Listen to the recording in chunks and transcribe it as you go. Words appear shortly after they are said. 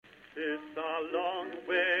It's a long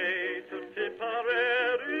way to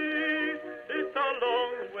Tipperary. It's a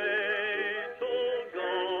long way to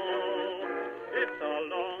go. It's a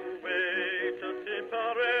long way to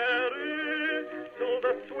Tipperary, to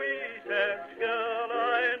the sweetest girl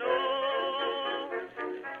I know.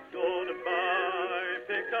 Goodbye,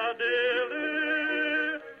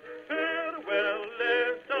 Piccadilly. Farewell,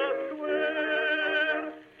 Leicester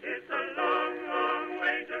Square. It's a long, long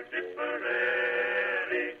way to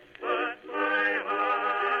Tipperary, but my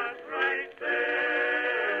heart's right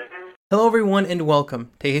there. Hello everyone and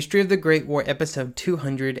welcome to History of the Great War episode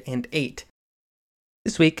 208.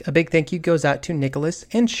 This week, a big thank you goes out to Nicholas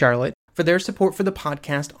and Charlotte for their support for the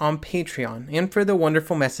podcast on Patreon and for the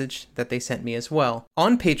wonderful message that they sent me as well.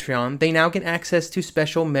 On Patreon, they now get access to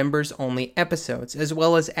special members-only episodes, as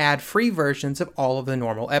well as ad-free versions of all of the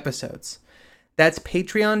normal episodes. That's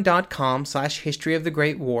patreon.com/History of the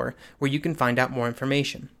Great War, where you can find out more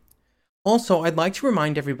information. Also, I'd like to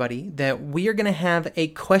remind everybody that we are going to have a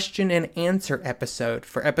question and answer episode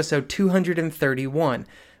for episode 231,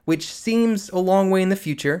 which seems a long way in the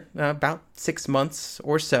future, about 6 months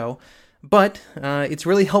or so. But it's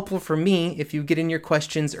really helpful for me if you get in your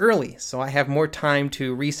questions early, so I have more time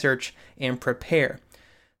to research and prepare.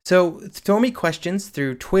 So throw me questions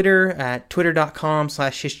through Twitter at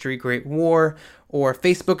twitter.com/historygreatwar or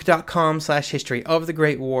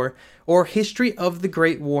facebook.com/historyofthegreatwar or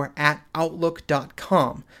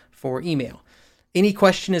historyofthegreatwar@outlook.com for email. Any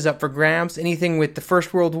question is up for grabs, anything with the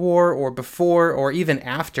First World War or before or even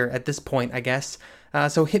after at this point, I guess.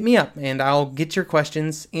 So hit me up and I'll get your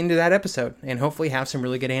questions into that episode and hopefully have some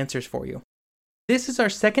really good answers for you. This is our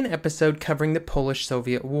second episode covering the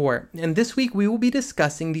Polish-Soviet War, and this week we will be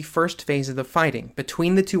discussing the first phase of the fighting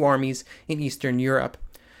between the two armies in Eastern Europe.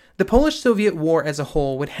 The Polish-Soviet War as a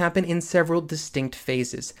whole would happen in several distinct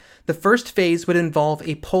phases. The first phase would involve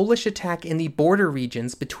a Polish attack in the border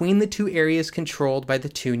regions between the two areas controlled by the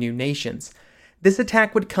two new nations. This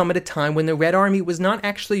attack would come at a time when the Red Army was not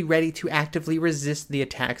actually ready to actively resist the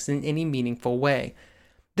attacks in any meaningful way.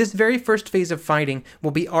 This very first phase of fighting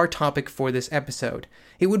will be our topic for this episode.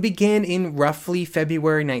 It would begin in roughly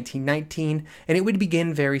February 1919, and it would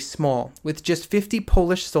begin very small, with just 50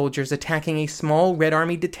 Polish soldiers attacking a small Red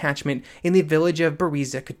Army detachment in the village of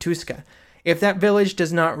Bereza Kutuzka. If that village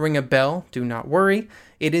does not ring a bell, do not worry.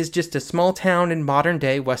 It is just a small town in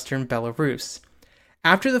modern-day Western Belarus.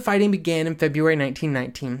 After the fighting began in February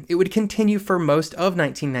 1919, it would continue for most of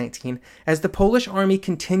 1919 as the Polish army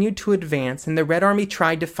continued to advance and the Red Army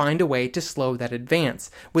tried to find a way to slow that advance,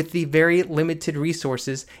 with the very limited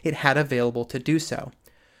resources it had available to do so.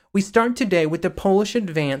 We start today with the Polish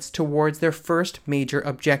advance towards their first major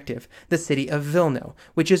objective, the city of Vilno,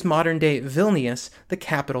 which is modern-day Vilnius, the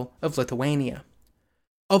capital of Lithuania.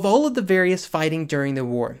 Of all of the various fighting during the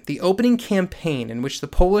war, the opening campaign in which the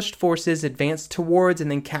Polish forces advanced towards and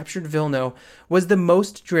then captured Vilno was the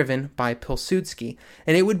most driven by Pilsudski,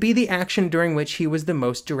 and it would be the action during which he was the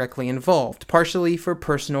most directly involved, partially for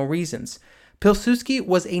personal reasons. Pilsudski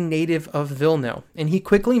was a native of Vilno, and he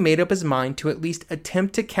quickly made up his mind to at least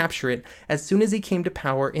attempt to capture it as soon as he came to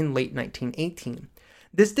power in late 1918.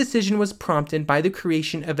 This decision was prompted by the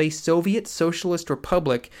creation of a Soviet Socialist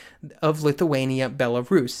Republic of Lithuania,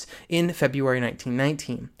 Belarus, in February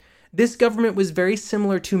 1919. This government was very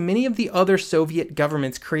similar to many of the other Soviet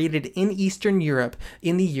governments created in Eastern Europe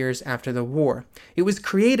in the years after the war. It was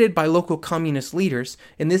created by local communist leaders.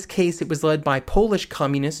 In this case, it was led by Polish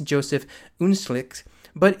communist Joseph Unslik,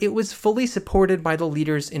 but it was fully supported by the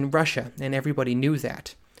leaders in Russia, and everybody knew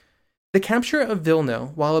that. The capture of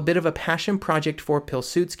Vilno, while a bit of a passion project for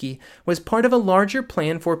Pilsudski, was part of a larger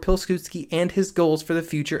plan for Pilsudski and his goals for the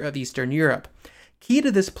future of Eastern Europe. Key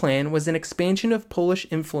to this plan was an expansion of Polish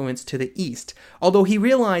influence to the east, although he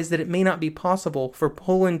realized that it may not be possible for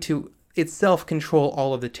Poland to itself control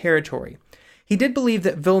all of the territory. He did believe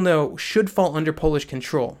that Vilno should fall under Polish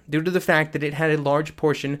control, due to the fact that it had a large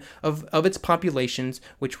portion of its populations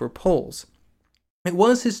which were Poles. It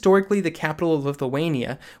was historically the capital of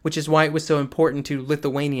Lithuania, which is why it was so important to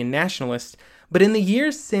Lithuanian nationalists, but in the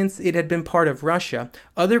years since it had been part of Russia,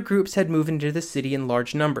 other groups had moved into the city in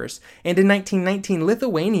large numbers, and in 1919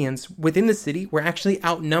 Lithuanians within the city were actually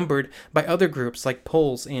outnumbered by other groups like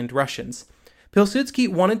Poles and Russians. Pilsudski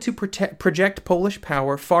wanted to project Polish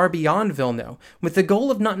power far beyond Vilno, with the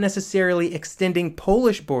goal of not necessarily extending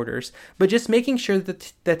Polish borders, but just making sure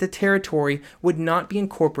that the territory would not be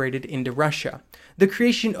incorporated into Russia. The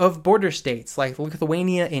creation of border states like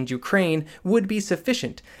Lithuania and Ukraine would be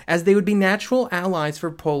sufficient, as they would be natural allies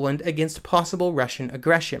for Poland against possible Russian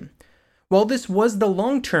aggression. While this was the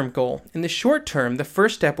long-term goal, in the short term, the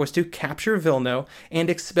first step was to capture Vilno and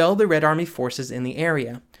expel the Red Army forces in the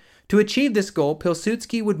area. To achieve this goal,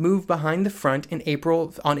 Pilsudski would move behind the front on April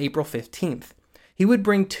 15th. He would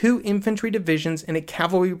bring 2 infantry divisions and a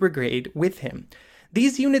cavalry brigade with him.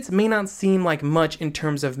 These units may not seem like much in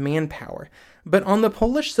terms of manpower, but on the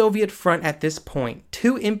Polish-Soviet front at this point,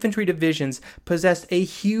 2 infantry divisions possessed a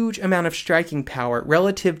huge amount of striking power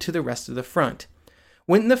relative to the rest of the front.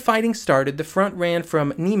 When the fighting started, the front ran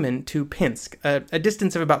from Niemen to Pinsk, a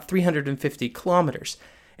distance of about 350 kilometers.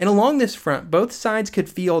 And along this front, both sides could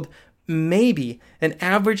field maybe an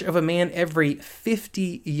average of a man every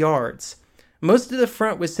 50 yards. Most of the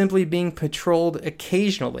front was simply being patrolled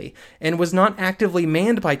occasionally and was not actively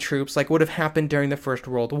manned by troops like would have happened during the First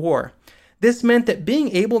World War. This meant that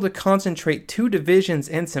being able to concentrate 2 divisions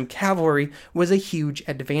and some cavalry was a huge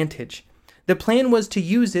advantage. The plan was to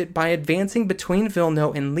use it by advancing between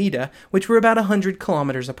Vilno and Lida, which were about 100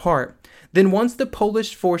 kilometers apart. Then once the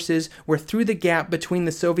Polish forces were through the gap between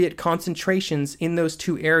the Soviet concentrations in those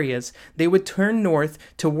 2 areas, they would turn north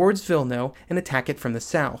towards Vilno and attack it from the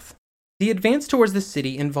south. The advance towards the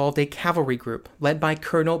city involved a cavalry group led by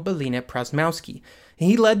Colonel Belina Przemysłowski.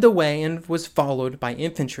 He led the way and was followed by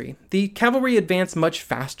infantry. The cavalry advanced much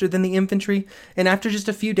faster than the infantry, and after just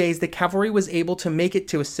a few days, the cavalry was able to make it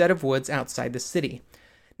to a set of woods outside the city.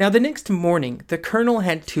 Now, the next morning, the colonel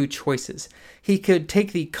had 2 choices. He could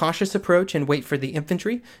take the cautious approach and wait for the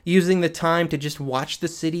infantry, using the time to just watch the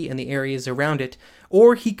city and the areas around it,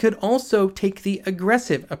 or he could also take the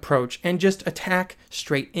aggressive approach and just attack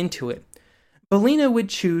straight into it. Belina would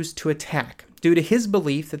choose to attack, due to his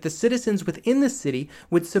belief that the citizens within the city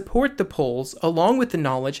would support the Poles, along with the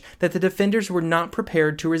knowledge that the defenders were not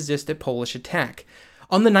prepared to resist a Polish attack.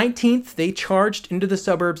 On the 19th, they charged into the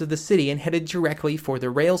suburbs of the city and headed directly for the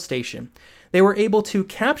rail station. They were able to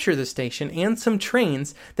capture the station and some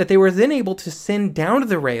trains that they were then able to send down to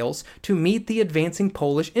the rails to meet the advancing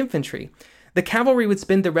Polish infantry. The cavalry would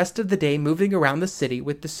spend the rest of the day moving around the city,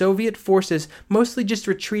 with the Soviet forces mostly just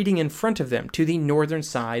retreating in front of them to the northern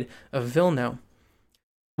side of Vilno.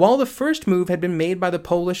 While the first move had been made by the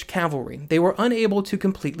Polish cavalry, they were unable to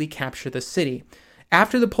completely capture the city.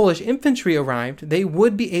 After the Polish infantry arrived, they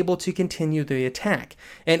would be able to continue the attack,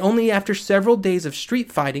 and only after several days of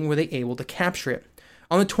street fighting were they able to capture it.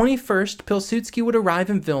 On the 21st, Pilsudski would arrive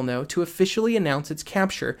in Vilno to officially announce its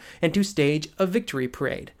capture and to stage a victory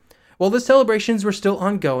parade. While the celebrations were still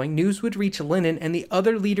ongoing, news would reach Lenin and the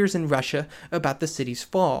other leaders in Russia about the city's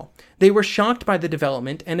fall. They were shocked by the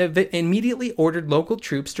development and immediately ordered local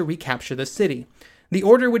troops to recapture the city. The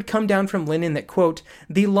order would come down from Lenin that, quote,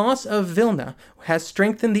 "The loss of Vilna has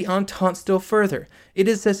strengthened the Entente still further. It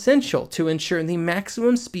is essential to ensure the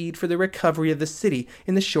maximum speed for the recovery of the city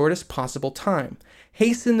in the shortest possible time.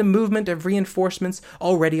 Hasten the movement of reinforcements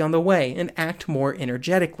already on the way and act more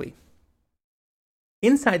energetically."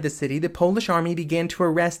 Inside the city, the Polish army began to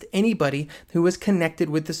arrest anybody who was connected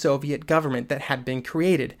with the Soviet government that had been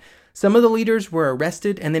created. Some of the leaders were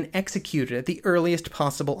arrested and then executed at the earliest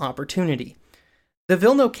possible opportunity. The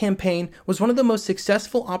Vilno campaign was one of the most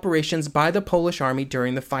successful operations by the Polish army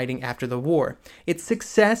during the fighting after the war. Its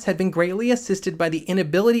success had been greatly assisted by the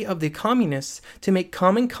inability of the communists to make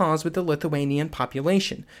common cause with the Lithuanian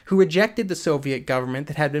population, who rejected the Soviet government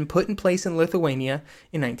that had been put in place in Lithuania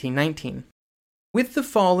in 1919. With the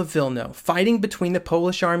fall of Vilno, fighting between the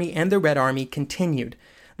Polish army and the Red Army continued.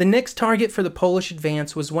 The next target for the Polish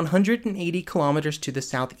advance was 180 kilometers to the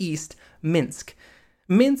southeast, Minsk.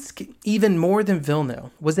 Minsk, even more than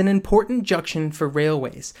Vilno, was an important junction for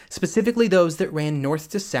railways, specifically those that ran north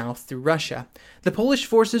to south through Russia. The Polish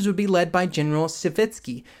forces would be led by General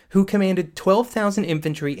Sawicki, who commanded 12,000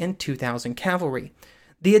 infantry and 2,000 cavalry.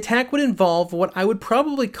 The attack would involve what I would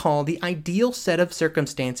probably call the ideal set of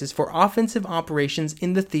circumstances for offensive operations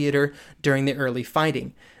in the theater during the early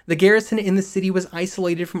fighting. The garrison in the city was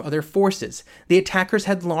isolated from other forces. The attackers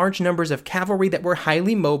had large numbers of cavalry that were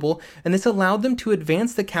highly mobile, and this allowed them to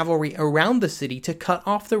advance the cavalry around the city to cut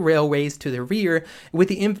off the railways to the rear,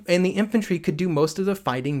 and the infantry could do most of the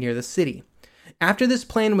fighting near the city. After this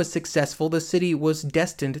plan was successful, the city was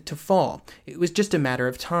destined to fall. It was just a matter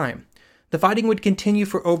of time. The fighting would continue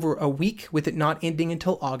for over a week, with it not ending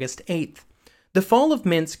until August 8th. The fall of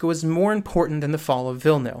Minsk was more important than the fall of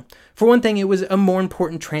Vilno. For one thing, it was a more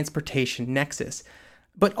important transportation nexus.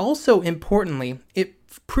 But also importantly, it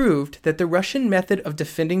proved that the Russian method of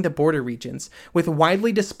defending the border regions, with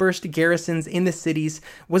widely dispersed garrisons in the cities,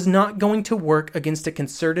 was not going to work against a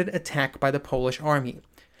concerted attack by the Polish army.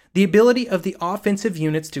 The ability of the offensive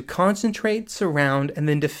units to concentrate, surround, and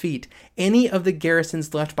then defeat any of the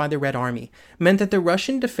garrisons left by the Red Army meant that the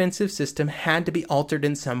Russian defensive system had to be altered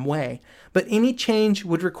in some way, but any change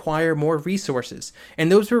would require more resources,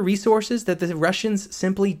 and those were resources that the Russians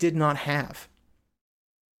simply did not have.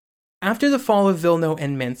 After the fall of Vilno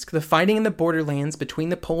and Minsk, the fighting in the borderlands between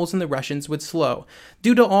the Poles and the Russians would slow,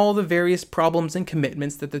 due to all the various problems and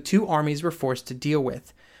commitments that the two armies were forced to deal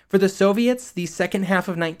with. For the Soviets, the second half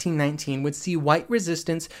of 1919 would see white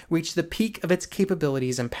resistance reach the peak of its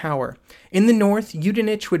capabilities and power. In the north,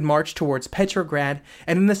 Yudenich would march towards Petrograd,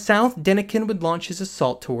 and in the south, Denikin would launch his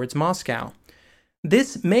assault towards Moscow.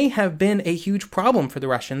 This may have been a huge problem for the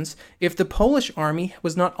Russians if the Polish army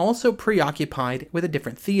was not also preoccupied with a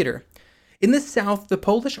different theater. In the south, the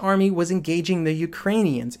Polish army was engaging the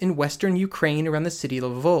Ukrainians in western Ukraine around the city of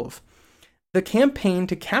Lvov. The campaign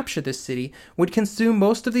to capture this city would consume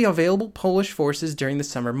most of the available Polish forces during the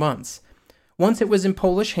summer months. Once it was in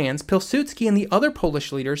Polish hands, Pilsudski and the other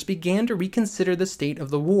Polish leaders began to reconsider the state of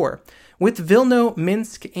the war. With Vilno,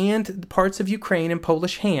 Minsk, and parts of Ukraine in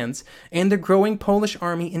Polish hands, and the growing Polish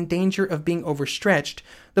army in danger of being overstretched,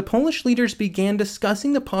 the Polish leaders began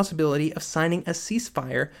discussing the possibility of signing a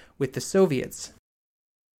ceasefire with the Soviets.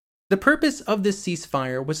 The purpose of this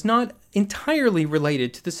ceasefire was not entirely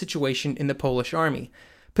related to the situation in the Polish army.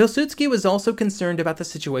 Pilsudski was also concerned about the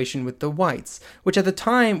situation with the Whites, which at the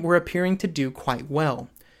time were appearing to do quite well.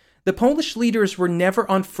 The Polish leaders were never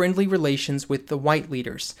on friendly relations with the White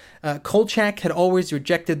leaders. Kolchak had always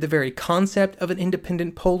rejected the very concept of an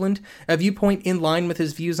independent Poland, a viewpoint in line with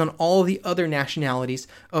his views on all the other nationalities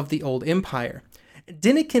of the old empire.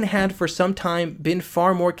 Denikin had for some time been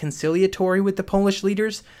far more conciliatory with the Polish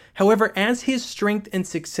leaders. However, as his strength and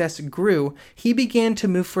success grew, he began to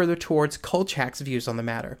move further towards Kolchak's views on the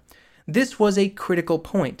matter. This was a critical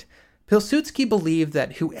point. Pilsudski believed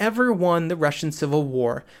that whoever won the Russian Civil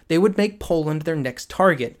War, they would make Poland their next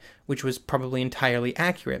target, which was probably entirely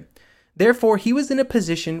accurate. Therefore, he was in a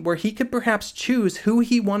position where he could perhaps choose who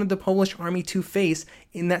he wanted the Polish army to face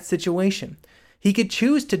in that situation. He could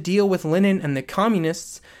choose to deal with Lenin and the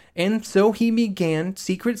communists, and so he began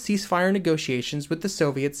secret ceasefire negotiations with the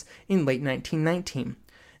Soviets in late 1919.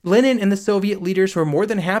 Lenin and the Soviet leaders were more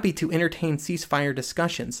than happy to entertain ceasefire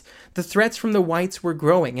discussions. The threats from the Whites were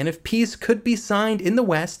growing, and if peace could be signed in the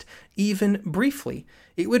West, even briefly,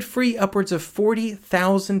 it would free upwards of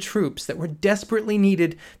 40,000 troops that were desperately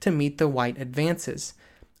needed to meet the White advances.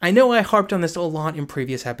 I know I harped on this a lot in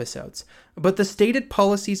previous episodes, but the stated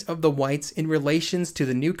policies of the Whites in relations to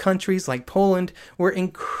the new countries like Poland were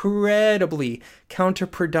incredibly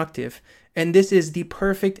counterproductive, and this is the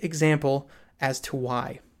perfect example as to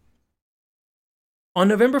why. On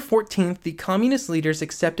November 14th, the communist leaders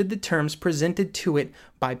accepted the terms presented to it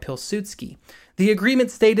by Pilsudski. The agreement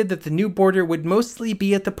stated that the new border would mostly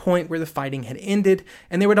be at the point where the fighting had ended,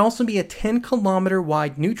 and there would also be a 10-kilometer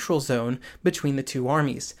wide neutral zone between the two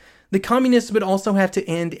armies. The communists would also have to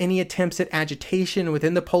end any attempts at agitation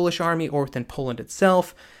within the Polish army or within Poland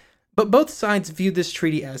itself, but both sides viewed this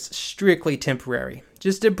treaty as strictly temporary,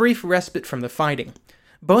 just a brief respite from the fighting.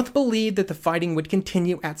 Both believed that the fighting would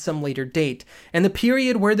continue at some later date, and the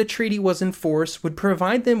period where the treaty was in force would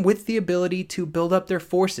provide them with the ability to build up their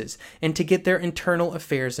forces and to get their internal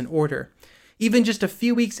affairs in order. Even just a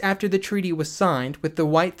few weeks after the treaty was signed, with the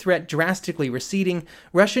White threat drastically receding,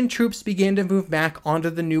 Russian troops began to move back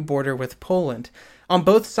onto the new border with Poland. On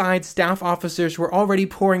both sides, staff officers were already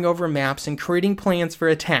poring over maps and creating plans for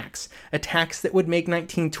attacks that would make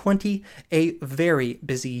 1920 a very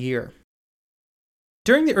busy year.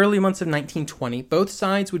 During the early months of 1920, both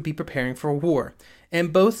sides would be preparing for war,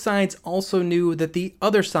 and both sides also knew that the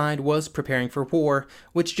other side was preparing for war,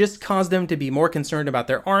 which just caused them to be more concerned about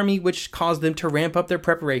their army, which caused them to ramp up their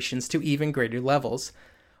preparations to even greater levels.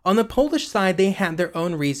 On the Polish side, they had their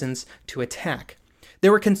own reasons to attack.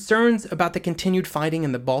 There were concerns about the continued fighting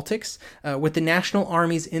in the Baltics, with the national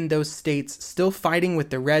armies in those states still fighting with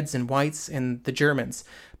the Reds and Whites and the Germans.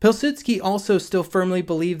 Pilsudski also still firmly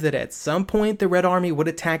believed that at some point the Red Army would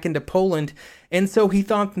attack into Poland, and so he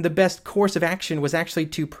thought the best course of action was actually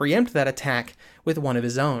to preempt that attack with one of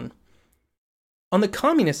his own. On the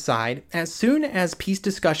communist side, as soon as peace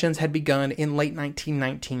discussions had begun in late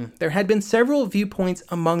 1919, there had been several viewpoints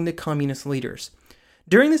among the communist leaders.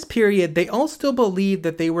 During this period, they all still believed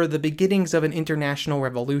that they were the beginnings of an international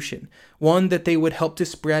revolution, one that they would help to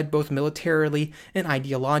spread both militarily and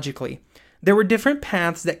ideologically. There were different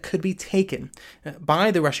paths that could be taken by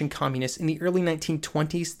the Russian communists in the early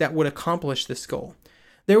 1920s that would accomplish this goal.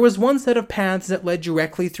 There was one set of paths that led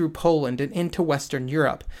directly through Poland and into Western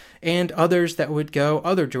Europe, and others that would go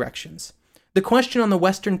other directions. The question on the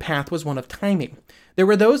western path was one of timing. There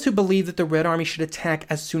were those who believed that the Red Army should attack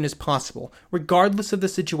as soon as possible, regardless of the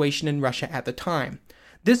situation in Russia at the time.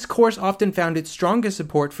 This course often found its strongest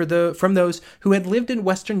support from those who had lived in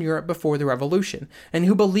Western Europe before the revolution, and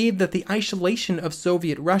who believed that the isolation of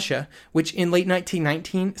Soviet Russia, which in late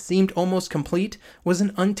 1919 seemed almost complete, was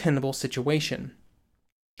an untenable situation.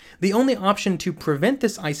 The only option to prevent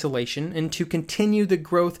this isolation and to continue the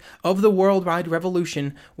growth of the worldwide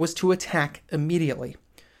revolution was to attack immediately.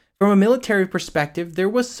 From a military perspective, there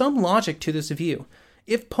was some logic to this view.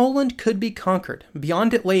 If Poland could be conquered,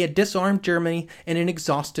 beyond it lay a disarmed Germany and an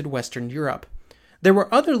exhausted Western Europe. There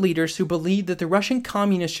were other leaders who believed that the Russian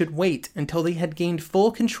communists should wait until they had gained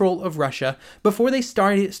full control of Russia before they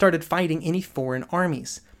started fighting any foreign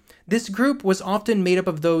armies. This group was often made up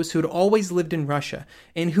of those who had always lived in Russia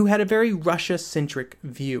and who had a very Russia-centric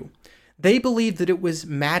view. They believed that it was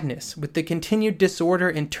madness, with the continued disorder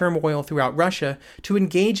and turmoil throughout Russia, to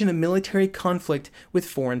engage in a military conflict with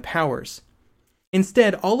foreign powers.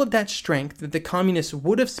 Instead, all of that strength that the communists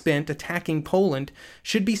would have spent attacking Poland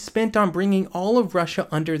should be spent on bringing all of Russia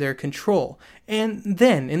under their control, and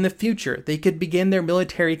then, in the future, they could begin their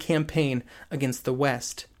military campaign against the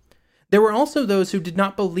West. There were also those who did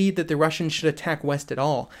not believe that the Russians should attack West at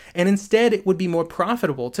all, and instead it would be more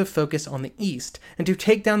profitable to focus on the East, and to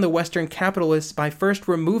take down the Western capitalists by first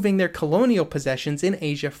removing their colonial possessions in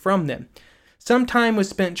Asia from them. Some time was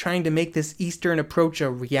spent trying to make this Eastern approach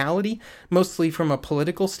a reality, mostly from a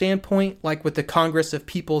political standpoint, like with the Congress of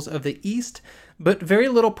Peoples of the East, but very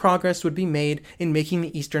little progress would be made in making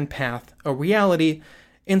the Eastern Path a reality,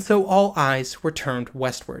 and so all eyes were turned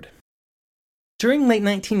westward. During late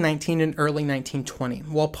 1919 and early 1920,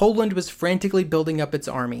 while Poland was frantically building up its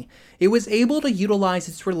army, it was able to utilize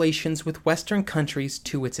its relations with Western countries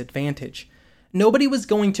to its advantage. Nobody was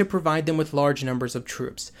going to provide them with large numbers of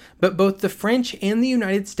troops, but both the French and the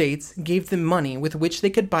United States gave them money with which they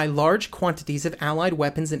could buy large quantities of Allied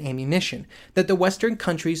weapons and ammunition that the Western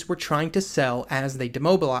countries were trying to sell as they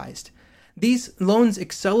demobilized. These loans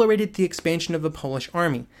accelerated the expansion of the Polish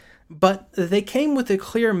army, but they came with a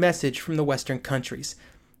clear message from the Western countries.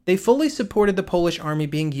 They fully supported the Polish army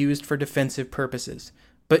being used for defensive purposes,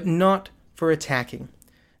 but not for attacking.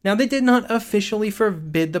 Now, they did not officially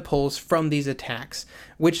forbid the Poles from these attacks,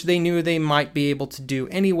 which they knew they might be able to do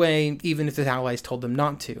anyway, even if the Allies told them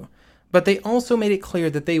not to. But they also made it clear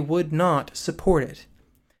that they would not support it.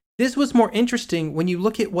 This was more interesting when you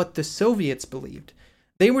look at what the Soviets believed.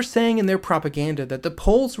 They were saying in their propaganda that the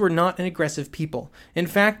Poles were not an aggressive people. In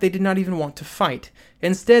fact, they did not even want to fight.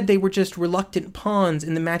 Instead, they were just reluctant pawns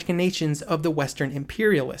in the machinations of the Western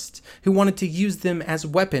imperialists, who wanted to use them as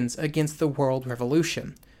weapons against the world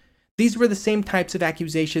revolution. These were the same types of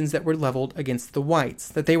accusations that were leveled against the whites,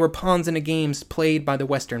 that they were pawns in a game played by the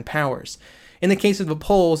Western powers. In the case of the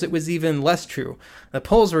Poles, it was even less true. The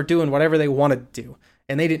Poles were doing whatever they wanted to do,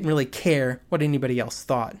 and they didn't really care what anybody else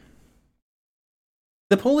thought.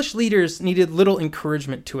 The Polish leaders needed little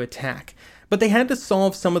encouragement to attack, but they had to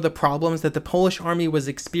solve some of the problems that the Polish army was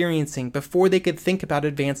experiencing before they could think about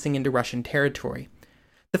advancing into Russian territory.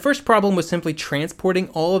 The first problem was simply transporting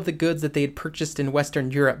all of the goods that they had purchased in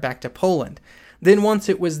Western Europe back to Poland. Then once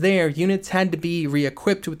it was there, units had to be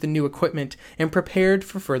re-equipped with the new equipment and prepared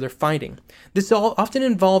for further fighting. This all often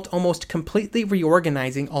involved almost completely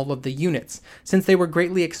reorganizing all of the units, since they were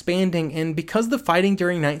greatly expanding, and because the fighting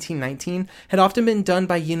during 1919 had often been done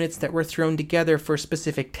by units that were thrown together for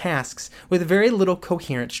specific tasks with very little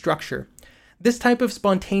coherent structure. This type of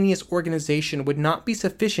spontaneous organization would not be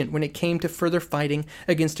sufficient when it came to further fighting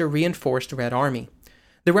against a reinforced Red Army.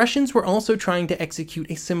 The Russians were also trying to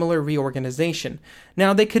execute a similar reorganization.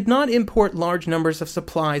 Now, they could not import large numbers of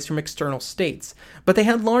supplies from external states, but they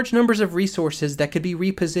had large numbers of resources that could be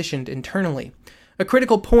repositioned internally. A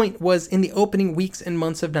critical point was in the opening weeks and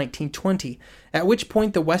months of 1920, at which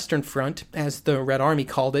point the Western Front, as the Red Army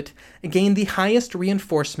called it, gained the highest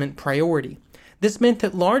reinforcement priority. This meant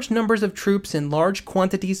that large numbers of troops and large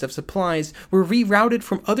quantities of supplies were rerouted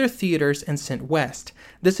from other theaters and sent west.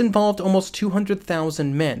 This involved almost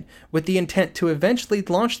 200,000 men, with the intent to eventually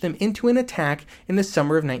launch them into an attack in the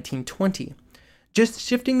summer of 1920. Just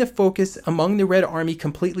shifting the focus among the Red Army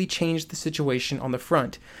completely changed the situation on the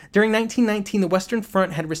front. During 1919, the Western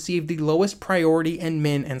Front had received the lowest priority in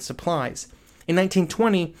men and supplies. In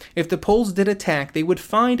 1920, if the Poles did attack, they would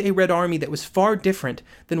find a Red Army that was far different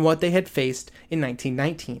than what they had faced in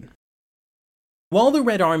 1919. While the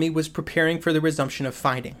Red Army was preparing for the resumption of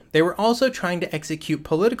fighting, they were also trying to execute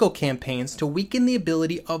political campaigns to weaken the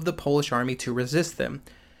ability of the Polish army to resist them.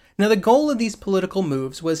 Now, the goal of these political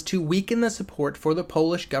moves was to weaken the support for the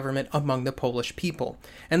Polish government among the Polish people,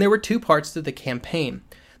 and there were two parts to the campaign.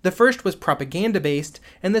 The first was propaganda-based,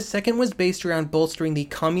 and the second was based around bolstering the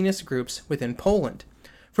communist groups within Poland.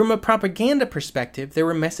 From a propaganda perspective, there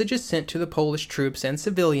were messages sent to the Polish troops and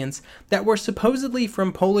civilians that were supposedly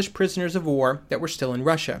from Polish prisoners of war that were still in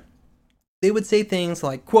Russia. They would say things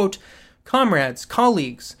like, quote, "Comrades,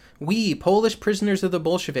 colleagues, we, Polish prisoners of the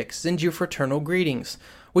Bolsheviks, send you fraternal greetings.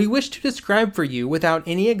 We wish to describe for you, without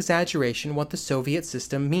any exaggeration, what the Soviet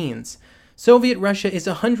system means. Soviet Russia is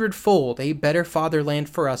 100-fold a better fatherland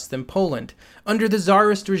for us than Poland. Under the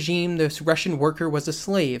Tsarist regime, the Russian worker was a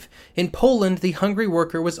slave. In Poland, the hungry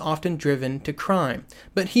worker was often driven to crime.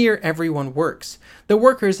 But here, everyone works. The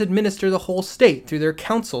workers administer the whole state through their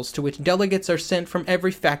councils, to which delegates are sent from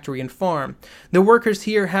every factory and farm. The workers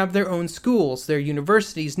here have their own schools, their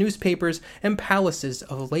universities, newspapers, and palaces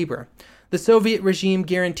of labor. The Soviet regime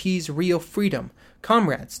guarantees real freedom.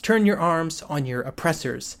 Comrades, turn your arms on your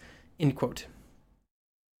oppressors." End quote.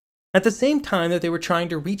 At the same time that they were trying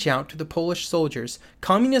to reach out to the Polish soldiers,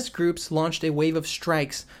 communist groups launched a wave of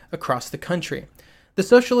strikes across the country. The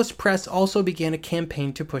socialist press also began a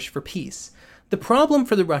campaign to push for peace. The problem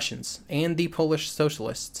for the Russians and the Polish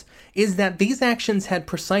socialists is that these actions had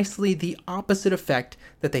precisely the opposite effect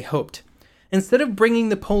that they hoped. Instead of bringing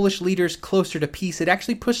the Polish leaders closer to peace, it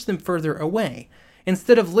actually pushed them further away.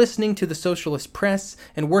 Instead of listening to the socialist press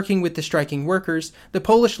and working with the striking workers, the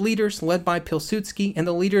Polish leaders, led by Pilsudski and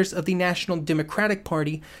the leaders of the National Democratic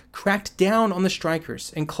Party, cracked down on the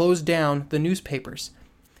strikers and closed down the newspapers.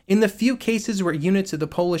 In the few cases where units of the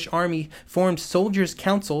Polish army formed soldiers'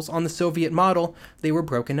 councils on the Soviet model, they were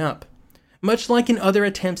broken up. Much like in other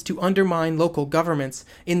attempts to undermine local governments,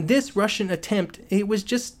 in this Russian attempt, it was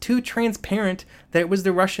just too transparent that it was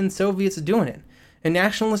the Russian Soviets doing it. And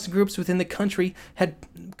nationalist groups within the country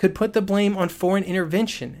could put the blame on foreign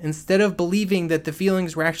intervention instead of believing that the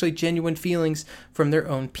feelings were actually genuine feelings from their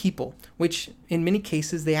own people, which in many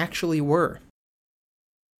cases they actually were.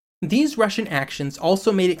 These Russian actions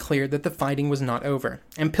also made it clear that the fighting was not over,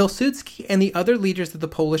 and Pilsudski and the other leaders of the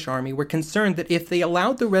Polish army were concerned that if they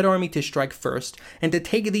allowed the Red Army to strike first and to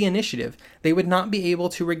take the initiative, they would not be able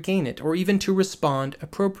to regain it or even to respond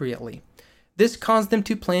appropriately. This caused them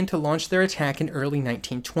to plan to launch their attack in early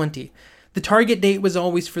 1920. The target date was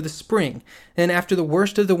always for the spring, and after the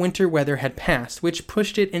worst of the winter weather had passed, which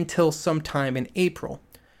pushed it until sometime in April.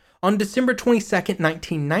 On December 22,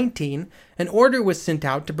 1919, an order was sent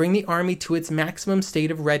out to bring the army to its maximum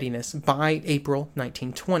state of readiness by April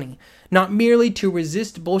 1920, not merely to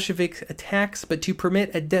resist Bolshevik attacks, but to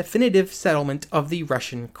permit a definitive settlement of the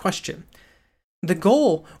Russian question. The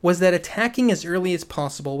goal was that attacking as early as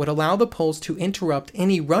possible would allow the Poles to interrupt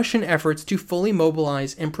any Russian efforts to fully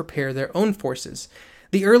mobilize and prepare their own forces.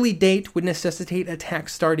 The early date would necessitate attack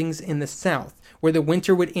startings in the south, where the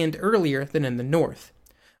winter would end earlier than in the north.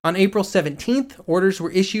 On April 17th, orders were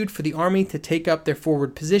issued for the army to take up their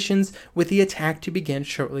forward positions, with the attack to begin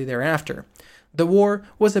shortly thereafter. The war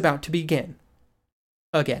was about to begin.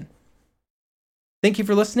 Again. Thank you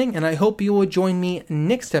for listening, and I hope you will join me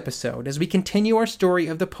next episode as we continue our story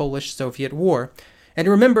of the Polish-Soviet War. And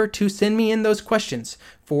remember to send me in those questions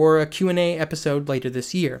for a Q&A episode later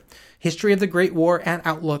this year.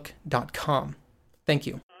 historyofthegreatwar@outlook.com. Thank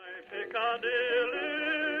you.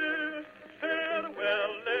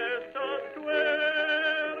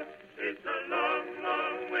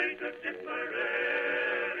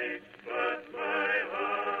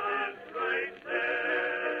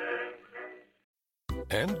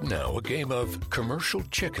 And now a game of Commercial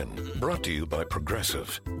Chicken, brought to you by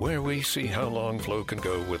Progressive, where we see how long Flo can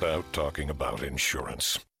go without talking about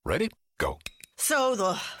insurance. Ready? Go.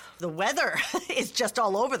 So the weather is just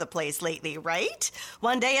all over the place lately, right?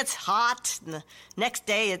 One day it's hot, and the next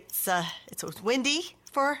day it's windy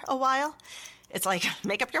for a while. It's like,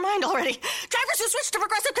 make up your mind already. Drivers who switch to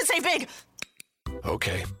Progressive can save big.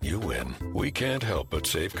 Okay, you win. We can't help but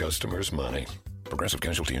save customers money. Progressive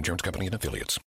Casualty Insurance Company and Affiliates.